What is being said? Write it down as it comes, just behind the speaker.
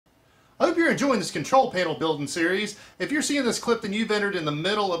I hope you're enjoying this control panel building series. If you're seeing this clip, then you've entered in the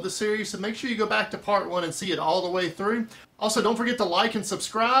middle of the series, so make sure you go back to part 1 and see it all the way through. Also, don't forget to like and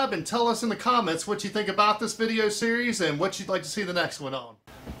subscribe and tell us in the comments what you think about this video series and what you'd like to see the next one on.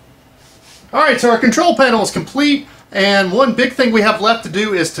 Alright, so our control panel is complete, and one big thing we have left to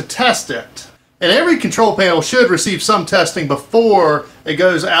do is to test it. And every control panel should receive some testing before it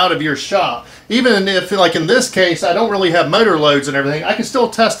goes out of your shop. Even if, like in this case, I don't really have motor loads and everything, I can still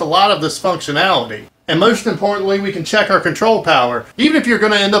test a lot of this functionality. And most importantly, we can check our control power. Even if you're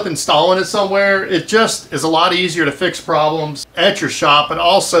going to end up installing it somewhere, it just is a lot easier to fix problems at your shop, but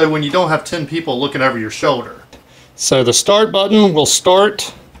also when you don't have 10 people looking over your shoulder. So the start button will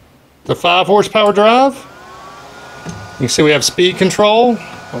start the 5 horsepower drive. You can see we have speed control.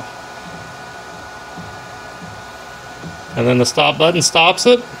 And then the stop button stops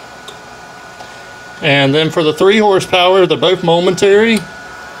it. And then for the 3 horsepower, they're both momentary.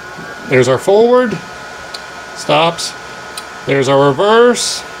 There's our forward, stops. There's our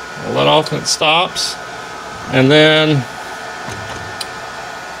reverse, we'll let off and it stops. And then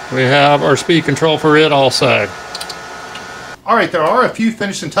we have our speed control for it also. Alright, there are a few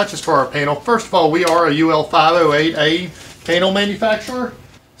finishing touches for our panel. First of all, we are a UL 508A panel manufacturer,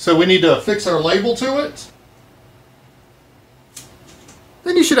 so we need to affix our label to it.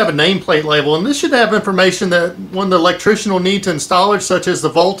 Then you should have a nameplate label, and this should have information that the electrician will need to install it, such as the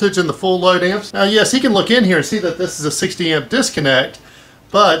voltage and the full load amps. Now yes, he can look in here and see that this is a 60 amp disconnect,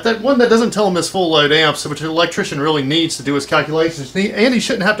 but that one that doesn't tell him his full load amps, which an electrician really needs to do his calculations, and he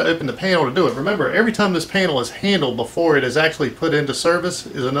shouldn't have to open the panel to do it. Remember, every time this panel is handled before it is actually put into service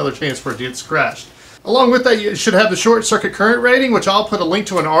is another chance for it to get scratched. Along with that, you should have the short circuit current rating, which I'll put a link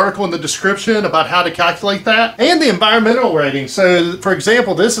to an article in the description about how to calculate that, and the environmental rating. So, for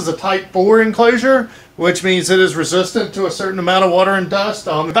example, this is a type 4 enclosure, which means it is resistant to a certain amount of water and dust.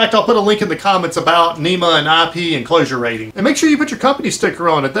 In fact, I'll put a link in the comments about NEMA and IP enclosure rating. And make sure you put your company sticker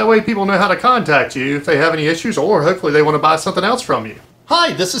on it. That way people know how to contact you if they have any issues, or hopefully they want to buy something else from you.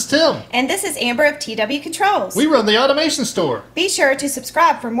 Hi, this is Tim. And this is Amber of TW Controls. We run the automation store. Be sure to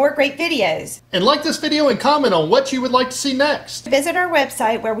subscribe for more great videos. And like this video and comment on what you would like to see next. Visit our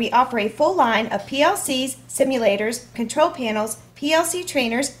website where we offer a full line of PLCs, simulators, control panels, PLC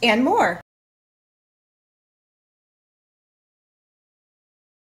trainers, and more.